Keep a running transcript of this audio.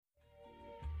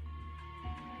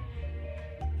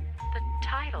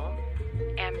title,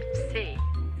 MC,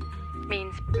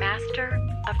 means Master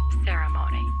of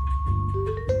Ceremony.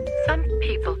 Some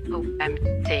people who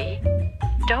MC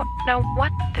don't know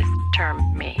what this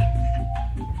term means.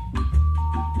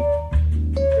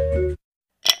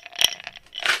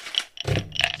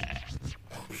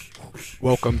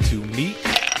 Welcome to Neat,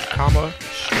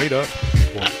 Straight Up,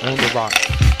 or On the Rock,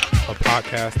 a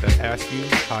podcast that asks you,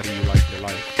 how do you like your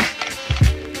life?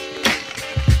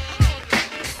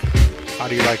 How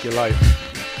do you like your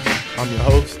life? I'm your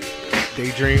host,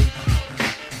 Daydream,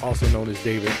 also known as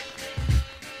David.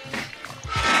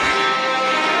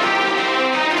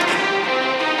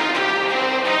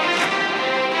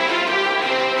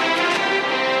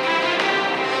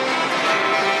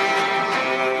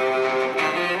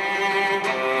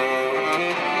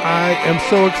 I am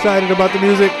so excited about the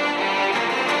music.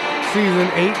 Season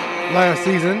 8, last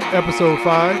season, episode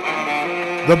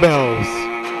 5, The Bells.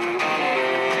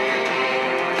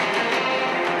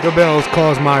 The Bells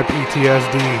cause my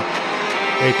PTSD,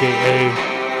 aka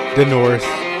Daenerys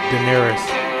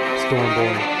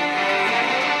Stormborn.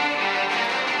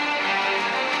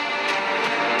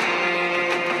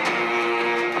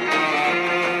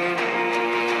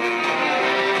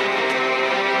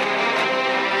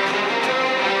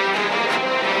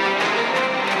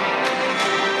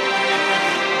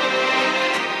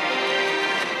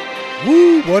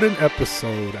 Woo, what an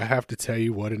episode. I have to tell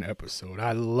you, what an episode.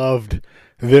 I loved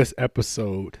this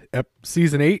episode.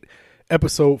 Season 8,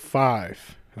 episode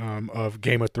 5 of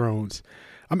Game of Thrones.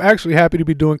 I'm actually happy to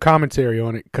be doing commentary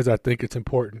on it because I think it's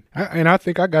important. And I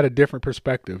think I got a different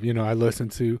perspective. You know, I listen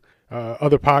to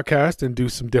other podcasts and do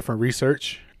some different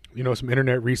research, you know, some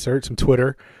internet research, some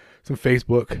Twitter, some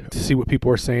Facebook to see what people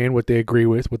are saying, what they agree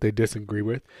with, what they disagree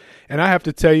with. And I have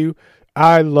to tell you,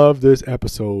 I love this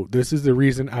episode. This is the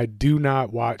reason I do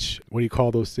not watch, what do you call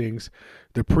those things,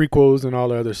 the prequels and all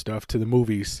the other stuff to the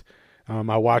movies.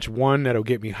 I watch one that'll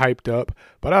get me hyped up,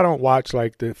 but I don't watch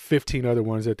like the 15 other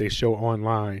ones that they show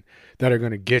online that are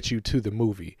going to get you to the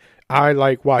movie. I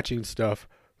like watching stuff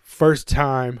first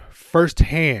time,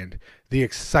 firsthand, the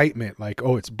excitement, like,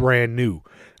 oh, it's brand new.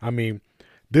 I mean,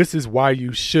 this is why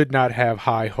you should not have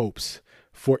high hopes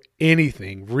for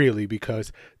anything, really,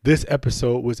 because this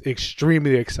episode was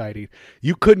extremely exciting.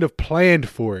 You couldn't have planned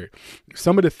for it.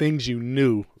 Some of the things you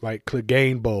knew, like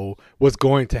Clegane Bowl, was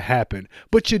going to happen,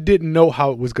 but you didn't know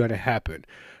how it was going to happen.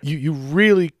 You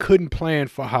really couldn't plan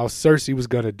for how Cersei was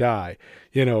going to die.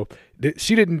 You know,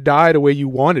 she didn't die the way you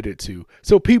wanted it to.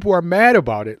 So people are mad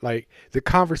about it. Like, the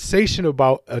conversation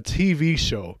about a TV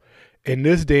show in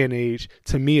this day and age,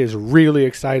 to me, is really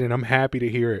exciting. I'm happy to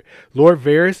hear it. Lord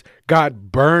Varys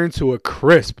got burned to a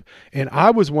crisp, and I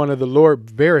was one of the Lord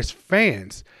Varys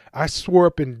fans. I swore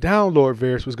up and down Lord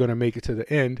Varys was going to make it to the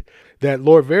end, that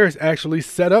Lord Varys actually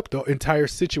set up the entire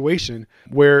situation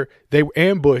where they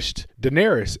ambushed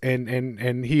Daenerys,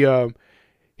 and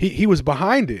he was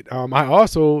behind it. I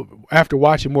also, after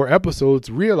watching more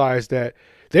episodes, realized that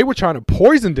they were trying to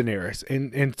poison Daenerys,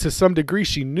 and to some degree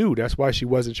she knew. That's why she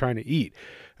wasn't trying to eat.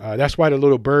 That's why the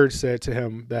little bird said to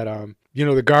him that,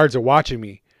 the guards are watching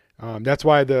me. That's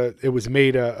why it was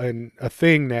made a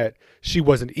thing that she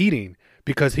wasn't eating,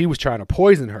 because he was trying to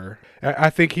poison her. I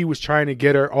think he was trying to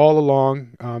get her all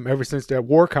along, ever since that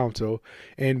war council.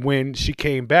 And when she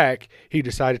came back, he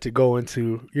decided to go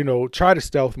into, try to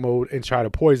stealth mode and try to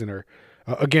poison her.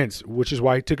 Which is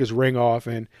why he took his ring off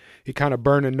and he kind of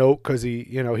burned a note because he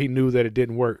knew that it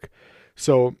didn't work.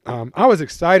 So I was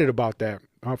excited about that.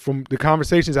 From the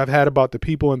conversations I've had about the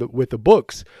people with the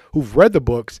books who've read the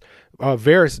books,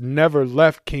 Varys never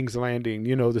left King's Landing.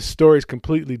 The story's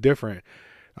completely different.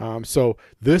 So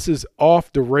this is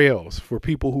off the rails for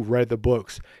people who read the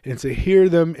books, and to hear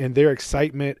them and their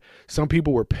excitement. Some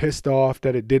people were pissed off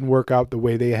that it didn't work out the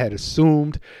way they had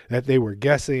assumed, that they were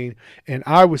guessing. And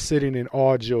I was sitting in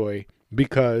awe joy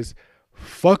because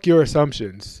fuck your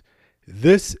assumptions.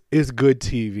 This is good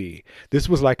TV. This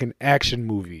was like an action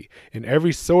movie, and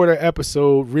every sort of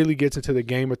episode really gets into the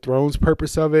Game of Thrones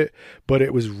purpose of it, but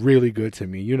it was really good to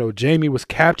me. Jaime was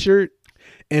captured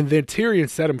and then Tyrion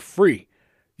set him free.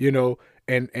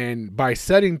 And by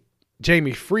setting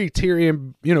Jaime free,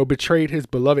 Tyrion, betrayed his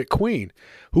beloved queen,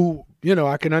 who,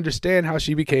 I can understand how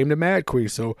she became the Mad Queen.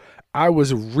 So I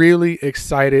was really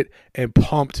excited and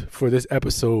pumped for this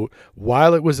episode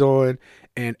while it was on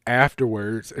and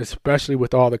afterwards, especially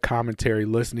with all the commentary,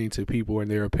 listening to people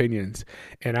and their opinions.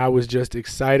 And I was just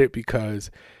excited because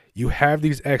you have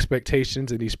these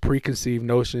expectations and these preconceived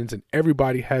notions, and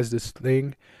everybody has this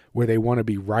thing where they want to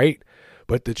be right.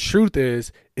 But the truth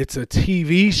is, it's a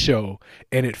TV show,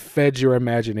 and it fed your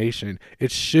imagination.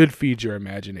 It should feed your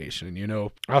imagination.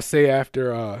 I'll say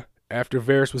after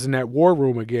Varys was in that war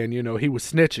room again, he was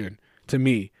snitching to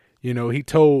me. He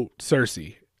told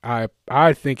Cersei.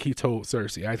 I think he told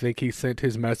Cersei. I think he sent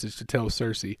his message to tell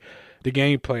Cersei the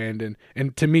game plan,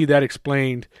 and to me that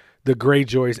explained the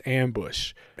Greyjoy's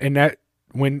ambush. And that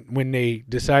when they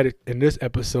decided in this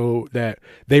episode that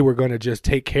they were going to just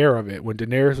take care of it, when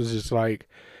Daenerys was just like,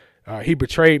 he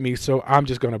betrayed me, so I'm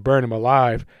just going to burn him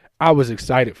alive, I was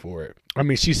excited for it. I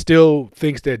mean, she still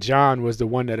thinks that Jon was the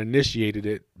one that initiated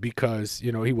it because,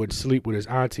 he wouldn't sleep with his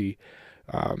auntie.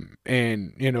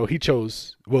 And,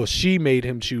 she made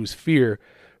him choose fear.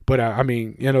 But I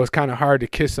mean, it's kind of hard to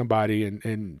kiss somebody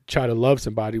and try to love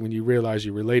somebody when you realize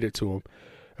you're related to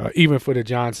them, even for the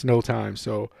Jon Snow time.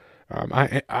 So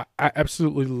I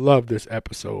absolutely love this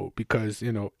episode because,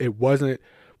 it wasn't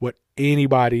what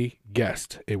anybody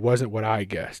guessed. It wasn't what I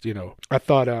guessed. I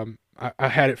thought I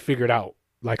had it figured out.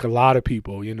 Like a lot of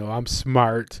people, I'm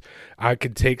smart. I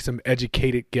can take some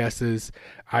educated guesses.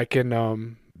 I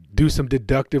can do some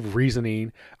deductive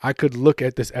reasoning. I could look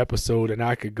at this episode and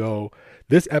I could go,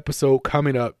 this episode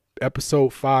coming up,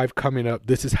 episode 5 coming up,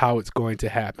 this is how it's going to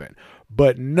happen.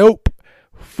 But nope,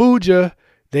 Fuja,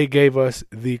 they gave us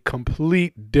the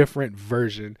complete different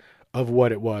version of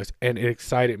what it was. And it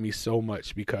excited me so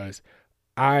much because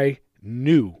I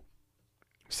knew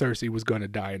Cersei was going to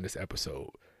die in this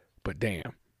episode. But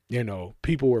damn,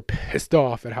 people were pissed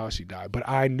off at how she died. But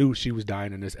I knew she was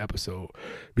dying in this episode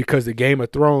because the Game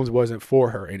of Thrones wasn't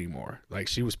for her anymore. Like,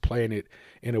 she was playing it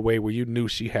in a way where you knew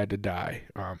she had to die.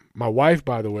 My wife,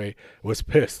 by the way, was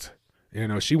pissed.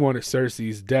 She wanted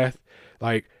Cersei's death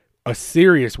like a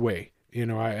serious way.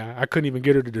 I couldn't even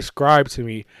get her to describe to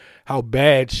me how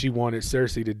bad she wanted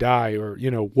Cersei to die, or,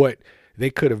 what they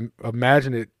could have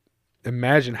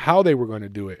imagine how they were going to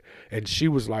do it. And she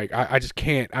was like, I just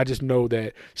can't. I just know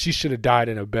that she should have died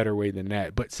in a better way than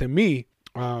that. But to me,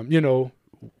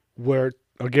 we're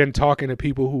again talking to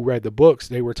people who read the books.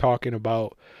 They were talking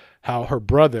about how her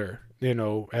brother,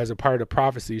 as a part of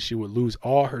prophecy, she would lose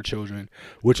all her children,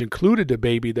 which included the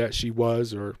baby that she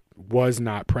was or was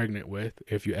not pregnant with.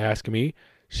 If you ask me,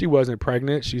 she wasn't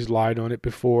pregnant. She's lied on it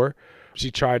before. She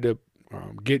tried to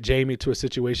get Jaime to a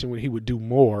situation where he would do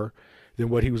more than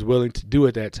what he was willing to do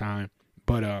at that time.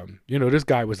 But, this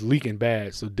guy was leaking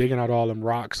bad. So digging out all them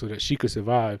rocks so that she could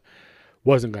survive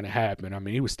wasn't going to happen. I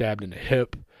mean, he was stabbed in the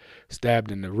hip,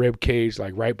 stabbed in the rib cage,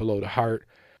 like right below the heart.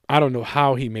 I don't know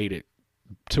how he made it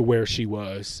to where she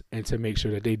was and to make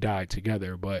sure that they died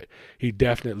together, but he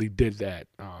definitely did that.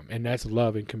 And that's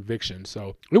love and conviction.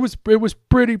 So it was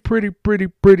pretty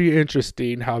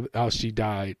interesting how she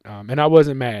died. And I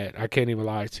wasn't mad. I can't even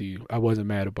lie to you. I wasn't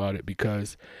mad about it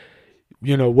because,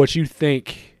 what you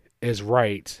think is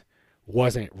right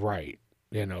wasn't right,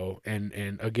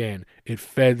 and again, it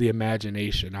fed the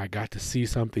imagination. I got to see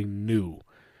something new.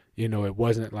 It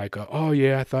wasn't like, oh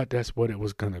yeah, I thought that's what it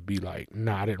was going to be like.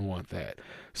 Nah, I didn't want that.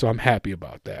 So I'm happy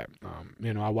about that.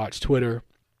 I watched Twitter,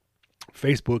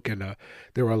 Facebook, and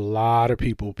there were a lot of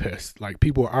people pissed. Like,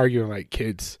 people were arguing like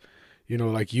kids,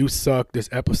 like, you suck, this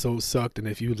episode sucked, and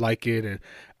if you like it. And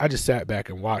I just sat back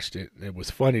and watched it. It was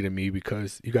funny to me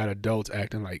because you got adults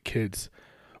acting like kids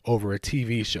over a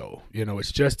TV show.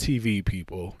 It's just TV,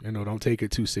 people. Don't take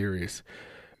it too serious.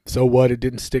 So what? It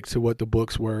didn't stick to what the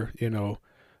books were.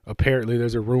 Apparently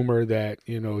there's a rumor that,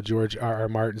 George R.R.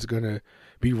 Martin's going to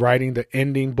be writing the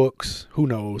ending books. Who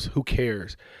knows? Who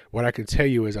cares? What I can tell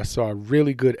you is I saw a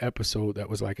really good episode that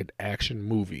was like an action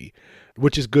movie,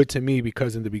 which is good to me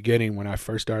because in the beginning, when I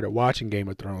first started watching Game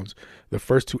of Thrones, the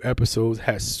first 2 episodes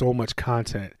had so much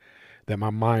content that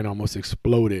my mind almost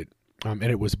exploded, and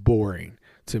it was boring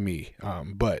to me.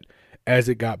 But as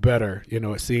it got better,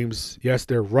 it seems, yes,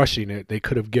 they're rushing it. They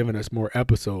could have given us more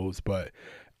episodes, but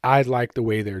I like the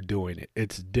way they're doing it.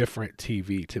 It's different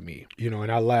TV to me,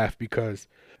 and I laugh because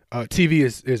TV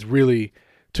is really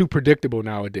too predictable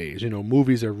nowadays.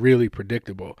 Movies are really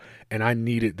predictable, and I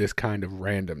needed this kind of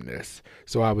randomness.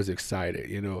 So I was excited,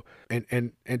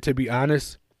 and to be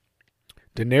honest,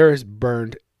 Daenerys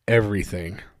burned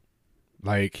everything,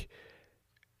 like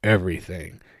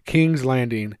everything. King's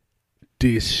Landing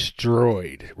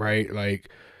destroyed, right? Like,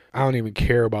 I don't even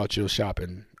care about your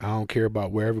shopping. I don't care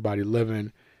about where everybody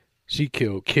living. She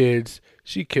killed kids.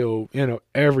 She killed,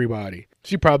 everybody.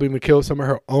 She probably even killed some of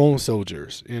her own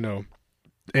soldiers,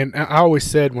 And I always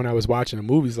said when I was watching the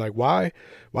movies, like, why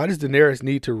does Daenerys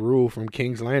need to rule from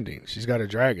King's Landing? She's got a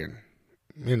dragon.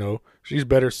 She's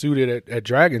better suited at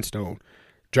Dragonstone.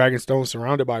 Dragonstone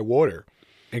surrounded by water.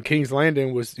 And King's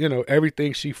Landing was,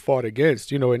 everything she fought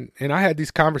against, and I had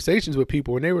these conversations with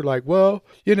people and they were like, well,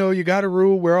 you got to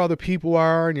rule where all the people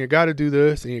are and you got to do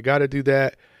this and you got to do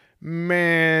that.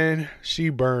 Man, she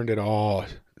burned it all.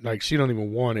 Like, she don't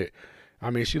even want it. I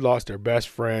mean, she lost her best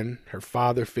friend, her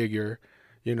father figure,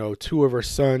 two of her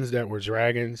sons that were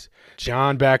dragons.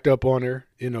 Jon backed up on her,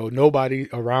 nobody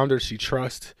around her she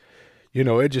trusts.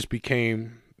 It just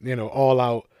became, all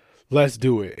out. Let's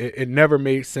do it. It never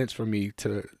made sense for me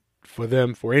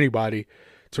for anybody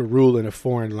to rule in a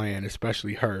foreign land,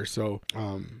 especially her. So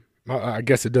I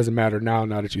guess it doesn't matter now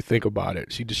that you think about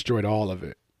it. She destroyed all of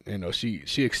it.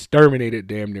 She exterminated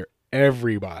damn near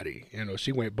everybody.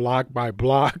 She went block by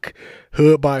block,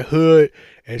 hood by hood,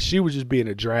 and she was just being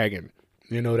a dragon.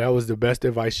 That was the best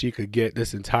advice she could get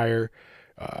this entire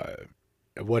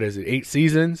 8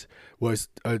 seasons was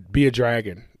be a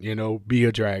dragon, be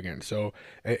a dragon. So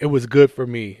it was good for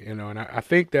me, and I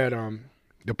think that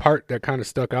the part that kind of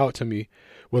stuck out to me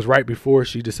was right before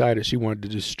she decided she wanted to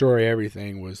destroy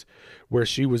everything was where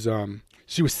she was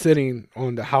sitting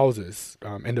on the houses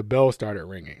and the bell started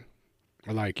ringing.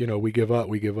 Like, we give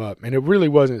up. And it really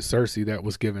wasn't Cersei that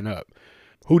was giving up.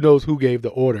 Who knows who gave the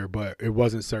order, but it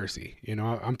wasn't Cersei.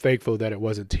 I'm thankful that it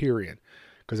wasn't Tyrion,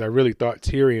 because I really thought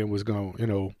Tyrion was going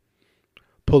to,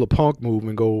 pull a punk move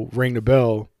and go ring the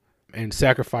bell and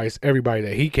sacrifice everybody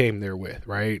that he came there with,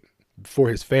 right, for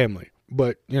his family.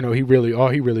 But, all he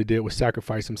really did was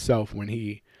sacrifice himself when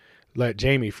he let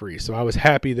Jaime free. So I was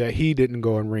happy that he didn't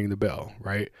go and ring the bell,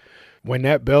 right? When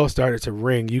that bell started to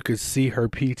ring, you could see her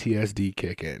PTSD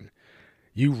kick in.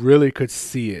 You really could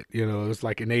see it. It was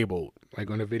like enabled, like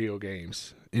on the video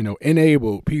games,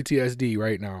 enabled PTSD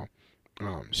right now.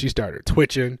 She started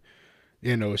twitching,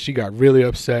 she got really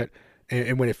upset.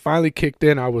 And when it finally kicked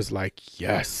in, I was like,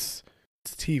 yes,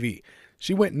 it's TV.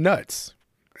 She went nuts,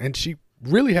 and she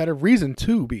really had a reason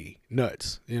to be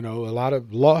nuts. A lot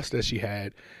of loss that she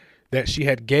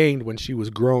had gained when she was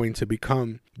growing to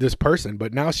become this person.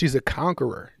 But now she's a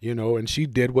conqueror, and she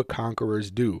did what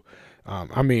conquerors do.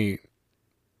 I mean,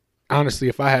 honestly,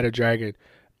 if I had a dragon,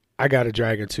 I got a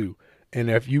dragon too. And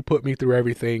if you put me through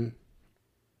everything,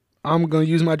 I'm going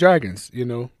to use my dragons.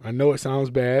 I know it sounds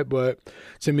bad, but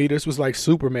to me, this was like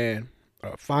Superman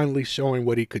finally showing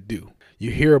what he could do.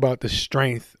 You hear about the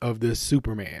strength of this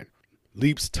Superman.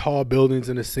 Leaps tall buildings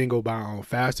in a single bound,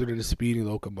 faster than a speeding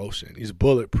locomotion. He's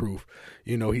bulletproof.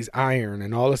 He's iron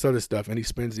and all this other stuff. And he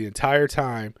spends the entire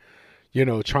time,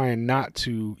 trying not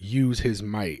to use his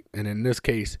might. And in this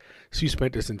case, she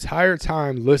spent this entire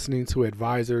time listening to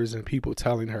advisors and people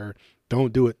telling her,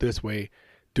 don't do it this way,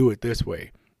 do it this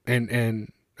way.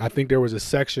 And I think there was a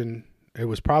section, it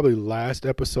was probably the last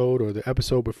episode or the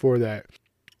episode before that,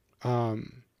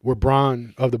 where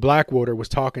Bronn of the Blackwater was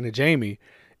talking to Jaime,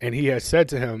 and he had said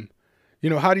to him,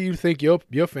 how do you think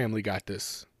your family got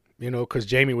this? Because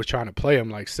Jaime was trying to play him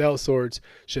like sellswords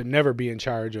should never be in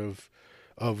charge of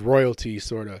royalty,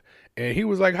 sort of. And he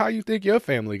was like, how you think your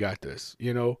family got this?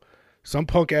 Some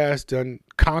punk ass done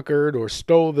conquered or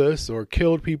stole this or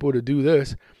killed people to do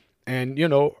this. And,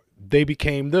 they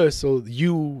became this, so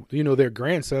their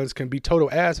grandsons can be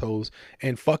total assholes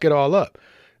and fuck it all up.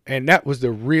 And that was the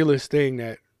realest thing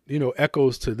that,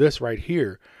 echoes to this right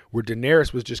here, where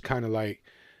Daenerys was just kind of like,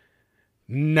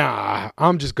 nah,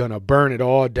 I'm just going to burn it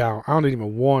all down. I don't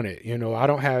even want it. I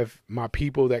don't have my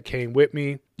people that came with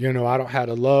me. I don't have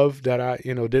the love that I,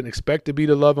 didn't expect to be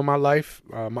the love of my life.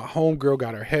 My homegirl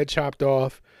got her head chopped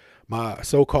off. My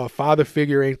so-called father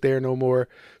figure ain't there no more.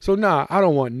 So, nah, I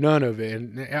don't want none of it.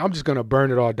 And I'm just going to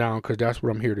burn it all down because that's what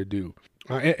I'm here to do.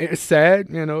 It's sad,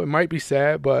 it might be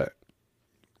sad, but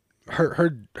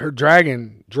her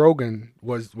dragon, Drogon,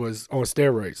 was on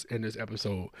steroids in this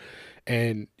episode.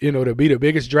 And, to be the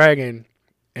biggest dragon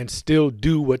and still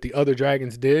do what the other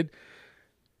dragons did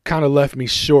kind of left me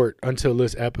short until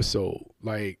this episode.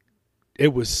 Like,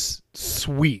 it was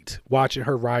sweet watching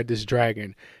her ride this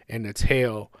dragon and the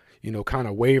tail, kind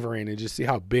of wavering and just see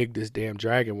how big this damn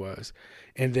dragon was.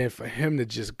 And then for him to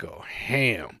just go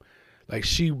ham, like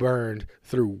she burned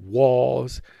through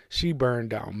walls, she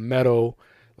burned down metal.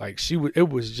 Like it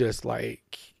was just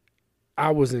like,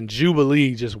 I was in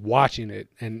Jubilee just watching it.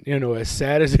 And, as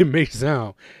sad as it may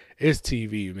sound, it's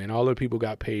TV, man. All the people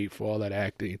got paid for all that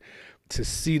acting. To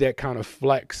see that kind of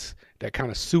flex, that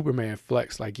kind of Superman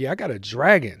flex, like, yeah, I got a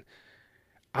dragon.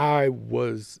 I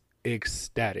was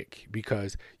ecstatic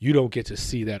because you don't get to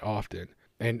see that often.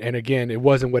 And again, it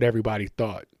wasn't what everybody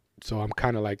thought. So I'm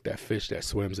kind of like that fish that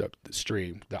swims up the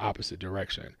stream, the opposite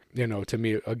direction. To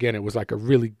me, again, it was like a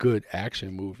really good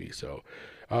action movie. So,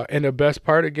 and the best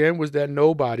part again was that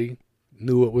nobody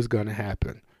knew what was going to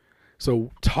happen.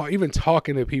 So even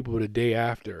talking to people the day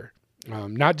after,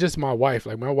 not just my wife,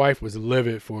 like my wife was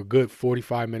livid for a good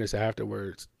 45 minutes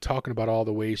afterwards, talking about all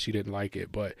the ways she didn't like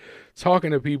it, but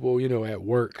talking to people, at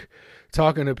work,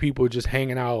 talking to people just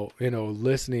hanging out,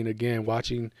 listening again,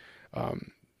 watching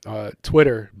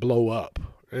Twitter blow up,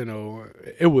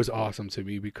 it was awesome to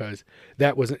me because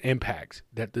that was an impact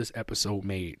that this episode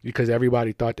made because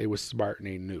everybody thought they were smart and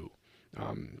they knew.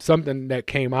 Something that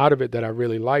came out of it that I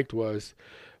really liked was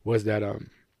that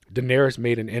Daenerys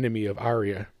made an enemy of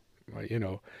Arya.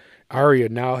 Arya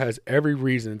now has every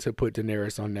reason to put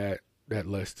Daenerys on that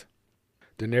list.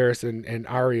 Daenerys and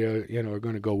Arya, are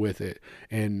going to go with it.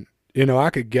 And, I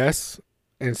could guess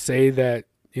and say that,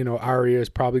 Arya is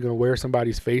probably going to wear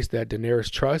somebody's face that Daenerys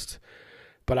trusts,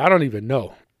 but I don't even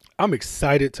know. I'm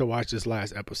excited to watch this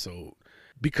last episode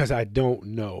because I don't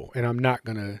know. And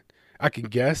I can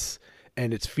guess,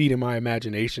 and it's feeding my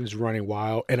imagination, it's running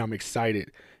wild, and I'm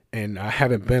excited. And I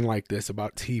haven't been like this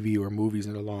about TV or movies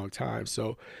in a long time.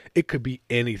 So it could be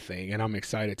anything, and I'm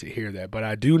excited to hear that. But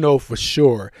I do know for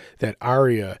sure that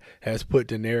Arya has put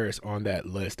Daenerys on that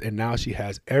list, and now she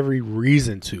has every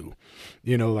reason to.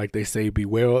 Like they say,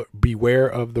 beware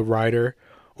of the rider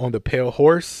on the pale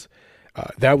horse.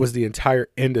 That was the entire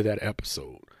end of that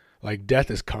episode. Like,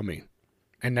 death is coming.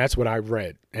 And that's what I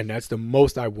read. And that's the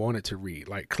most I wanted to read.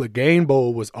 Like, Clegane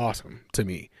Bowl was awesome to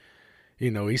me.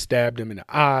 He stabbed him in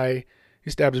the eye. He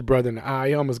stabbed his brother in the eye.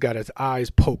 He almost got his eyes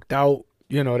poked out.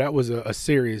 That was a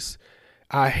serious,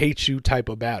 I hate you type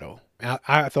of battle.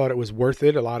 I thought it was worth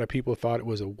it. A lot of people thought it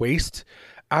was a waste.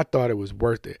 I thought it was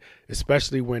worth it,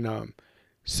 especially when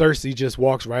Cersei just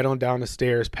walks right on down the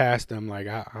stairs past them. Like,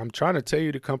 I'm trying to tell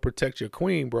you to come protect your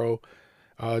queen, bro,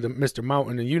 Mr.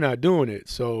 Mountain, and you're not doing it.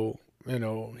 So,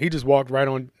 he just walked right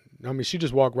on. She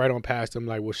just walked right on past him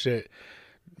like, well, shit.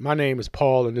 My name is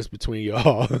Paul and this between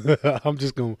y'all.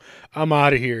 I'm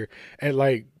out of here. And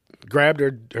like grabbed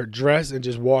her dress and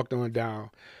just walked on down.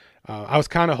 I was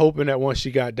kind of hoping that once she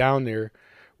got down there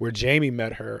where Jaime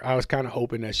met her, I was kind of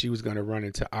hoping that she was going to run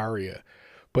into Arya.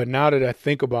 But now that I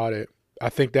think about it, I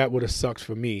think that would have sucked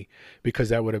for me because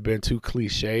that would have been too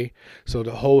cliche. So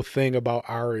the whole thing about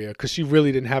Arya, because she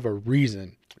really didn't have a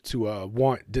reason to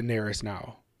want Daenerys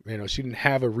now. She didn't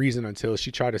have a reason until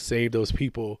she tried to save those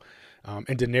people. And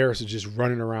Daenerys is just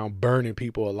running around burning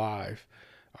people alive.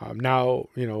 Now,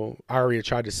 Arya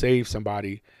tried to save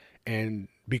somebody, and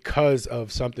because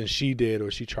of something she did or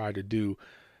she tried to do,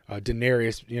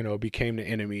 Daenerys, became the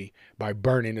enemy by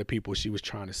burning the people she was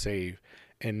trying to save.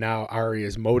 And now Arya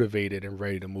is motivated and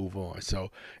ready to move on.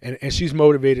 So, and she's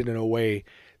motivated in a way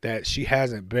that she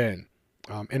hasn't been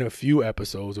in a few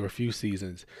episodes or a few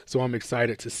seasons. So I'm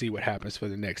excited to see what happens for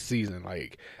the next season.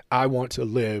 Like, I want to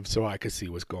live so I can see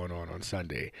what's going on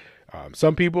Sunday.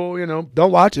 Some people,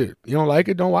 don't watch it. You don't like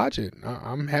it, don't watch it.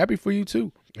 I'm happy for you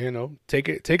too. Take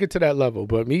it to that level.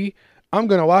 But me, I'm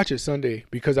going to watch it Sunday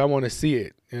because I want to see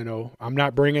it. I'm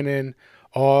not bringing in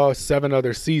all 7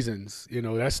 other seasons.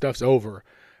 That stuff's over.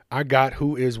 I got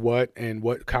who is what and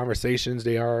what conversations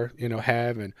they are,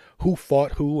 have, and who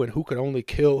fought who and who could only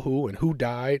kill who and who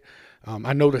died.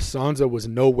 I know the Sansa was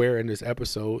nowhere in this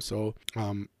episode. So,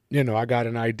 I got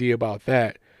an idea about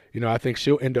that. I think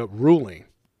she'll end up ruling.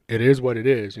 It is what it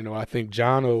is. I think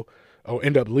Jon will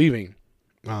end up leaving.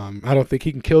 I don't think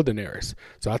he can kill Daenerys.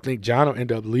 So I think Jon will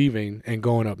end up leaving and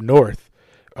going up north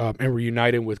and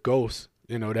reuniting with Ghost.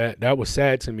 That was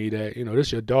sad to me that, this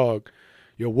is your dog,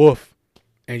 your wolf,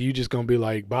 and you just going to be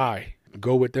like, bye,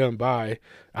 go with them, bye.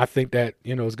 I think that,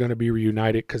 is going to be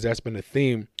reunited because that's been a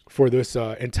theme for this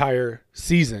entire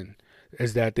season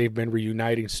is that they've been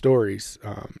reuniting stories.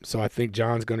 So I think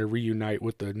Jon's going to reunite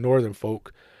with the northern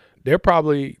folk. They'll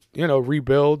probably,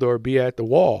 rebuild or be at the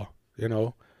wall,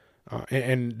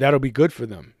 and that'll be good for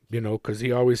them, because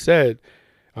he always said,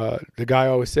 the guy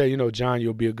always said, Jon,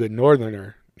 you'll be a good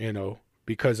northerner,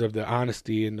 because of the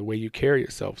honesty and the way you carry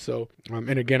yourself. So,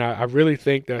 and again, I really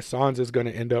think that Sansa is going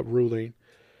to end up ruling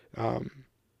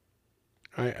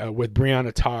with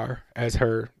Brianna Tarr as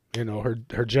her,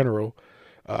 her general.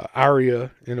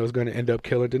 Arya, is going to end up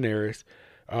killing Daenerys.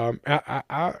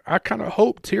 I kind of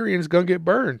hope Tyrion's going to get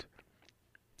burned,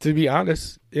 to be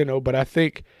honest, but I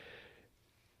think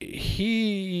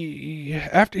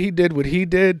after he did what he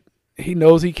did, he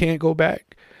knows he can't go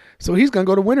back. So he's going to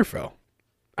go to Winterfell.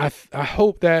 I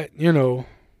hope that,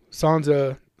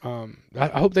 Sansa, I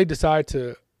hope they decide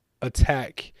to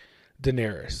attack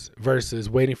Daenerys versus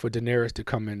waiting for Daenerys to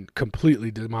come and completely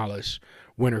demolish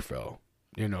Winterfell.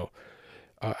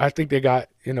 I think they got,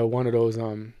 one of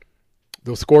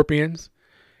those scorpions,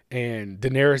 and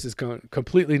Daenerys is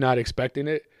completely not expecting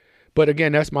it. But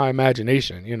again, that's my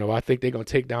imagination. I think they're going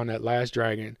to take down that last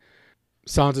dragon.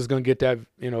 Sansa's going to get that,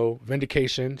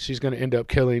 vindication. She's going to end up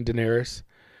killing Daenerys.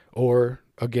 Or,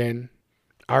 again,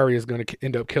 Arya's going to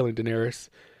end up killing Daenerys.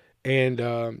 And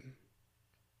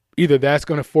either that's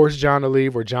going to force Jon to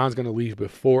leave or Jon's going to leave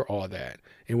before all that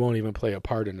and won't even play a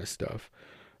part in this stuff.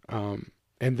 And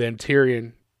then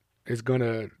Tyrion is going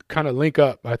to kind of link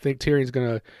up. I think Tyrion's going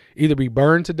to either be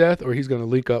burned to death or he's going to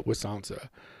link up with Sansa.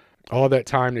 All that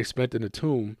time they spent in the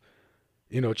tomb,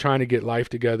 trying to get life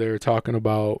together, talking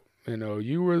about,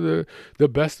 you were the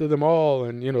best of them all.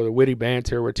 And, the witty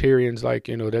banter where Tyrion's like,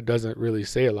 that doesn't really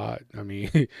say a lot. I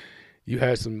mean, you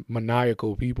had some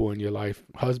maniacal people in your life,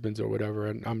 husbands or whatever,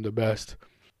 and I'm the best.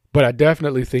 But I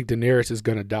definitely think Daenerys is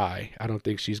going to die. I don't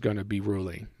think she's going to be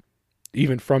ruling.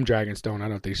 Even from Dragonstone, I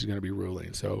don't think she's going to be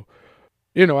ruling. So,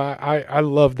 I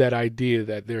love that idea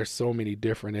that there's so many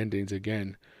different endings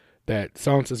again, that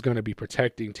Sansa's going to be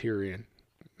protecting Tyrion.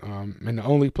 And the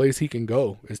only place he can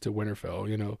go is to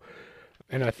Winterfell,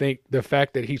 And I think the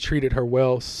fact that he treated her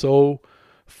well so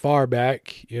far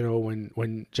back,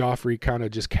 when Joffrey kind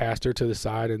of just cast her to the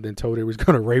side and then told her he was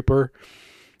going to rape her.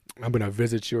 I'm going to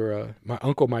visit your, my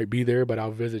uncle might be there, but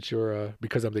I'll visit your,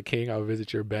 because I'm the king, I'll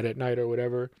visit your bed at night or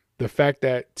whatever. The fact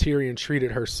that Tyrion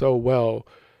treated her so well,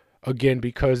 again,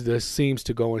 because this seems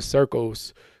to go in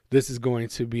circles, this is going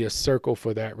to be a circle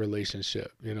for that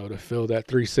relationship, to fill that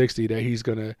 360 that he's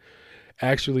going to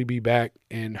actually be back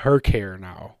in her care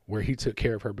now, where he took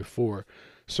care of her before.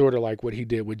 Sort of like what he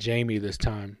did with Jaime this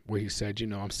time, where he said,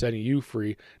 I'm setting you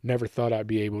free. Never thought I'd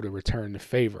be able to return the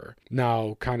favor.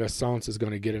 Now, kind of Sansa's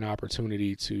going to get an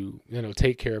opportunity to,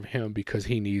 take care of him because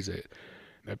he needs it.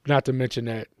 Not to mention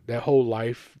that whole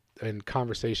life and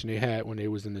conversation they had when they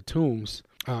was in the tombs,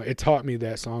 it taught me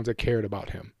that Sansa cared about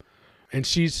him. And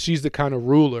she's the kind of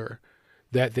ruler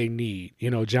that they need.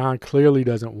 Jon clearly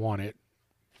doesn't want it.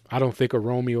 I don't think a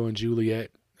Romeo and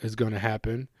Juliet is going to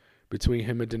happen between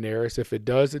him and Daenerys. If it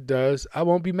does, it does. I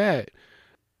won't be mad.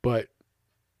 But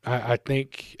I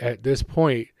think at this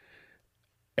point,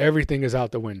 everything is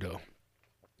out the window.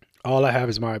 All I have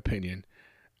is my opinion.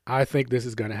 I think this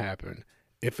is going to happen.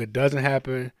 If it doesn't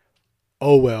happen,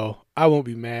 oh well, I won't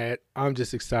be mad. I'm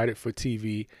just excited for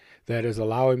TV that is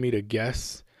allowing me to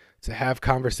guess, to have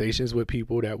conversations with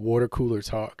people that water cooler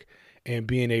talk, and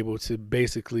being able to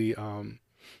basically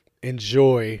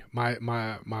enjoy my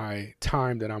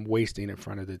time that I'm wasting in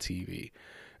front of the TV.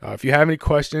 If you have any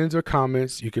questions or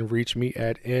comments, you can reach me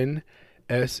at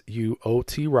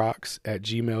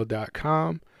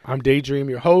nsuotrocks@gmail.com. I'm Daydream,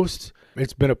 your host.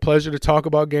 It's been a pleasure to talk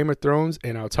about Game of Thrones,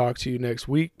 and I'll talk to you next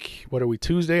week. What are we,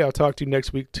 Tuesday? I'll talk to you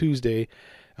next week, Tuesday,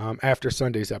 after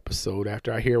Sunday's episode,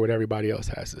 after I hear what everybody else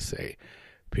has to say.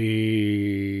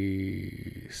 Peace.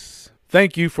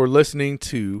 Thank you for listening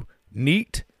to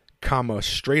Neat,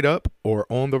 Straight Up, or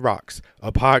On the Rocks,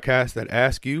 a podcast that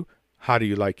asks you, how do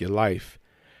you like your life?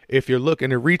 If you're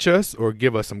looking to reach us or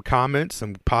give us some comments,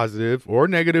 some positive or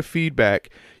negative feedback,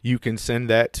 you can send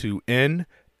that to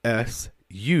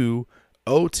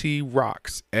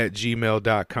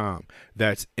nsuotrocks@gmail.com.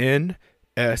 That's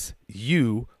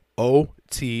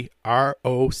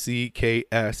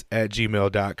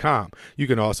nsuotrocks@gmail.com. You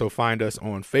can also find us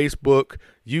on Facebook,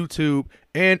 YouTube,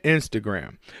 and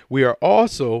Instagram. We are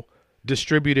also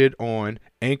distributed on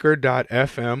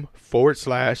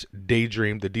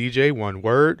anchor.fm/daydream the DJ, one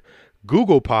word,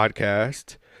 Google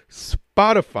Podcast,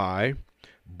 Spotify,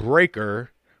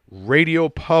 Breaker, Radio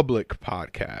Public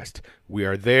Podcast. We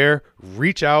are there.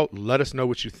 Reach out. Let us know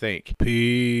what you think. Peace.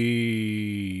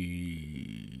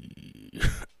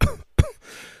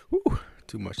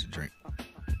 Too much to drink.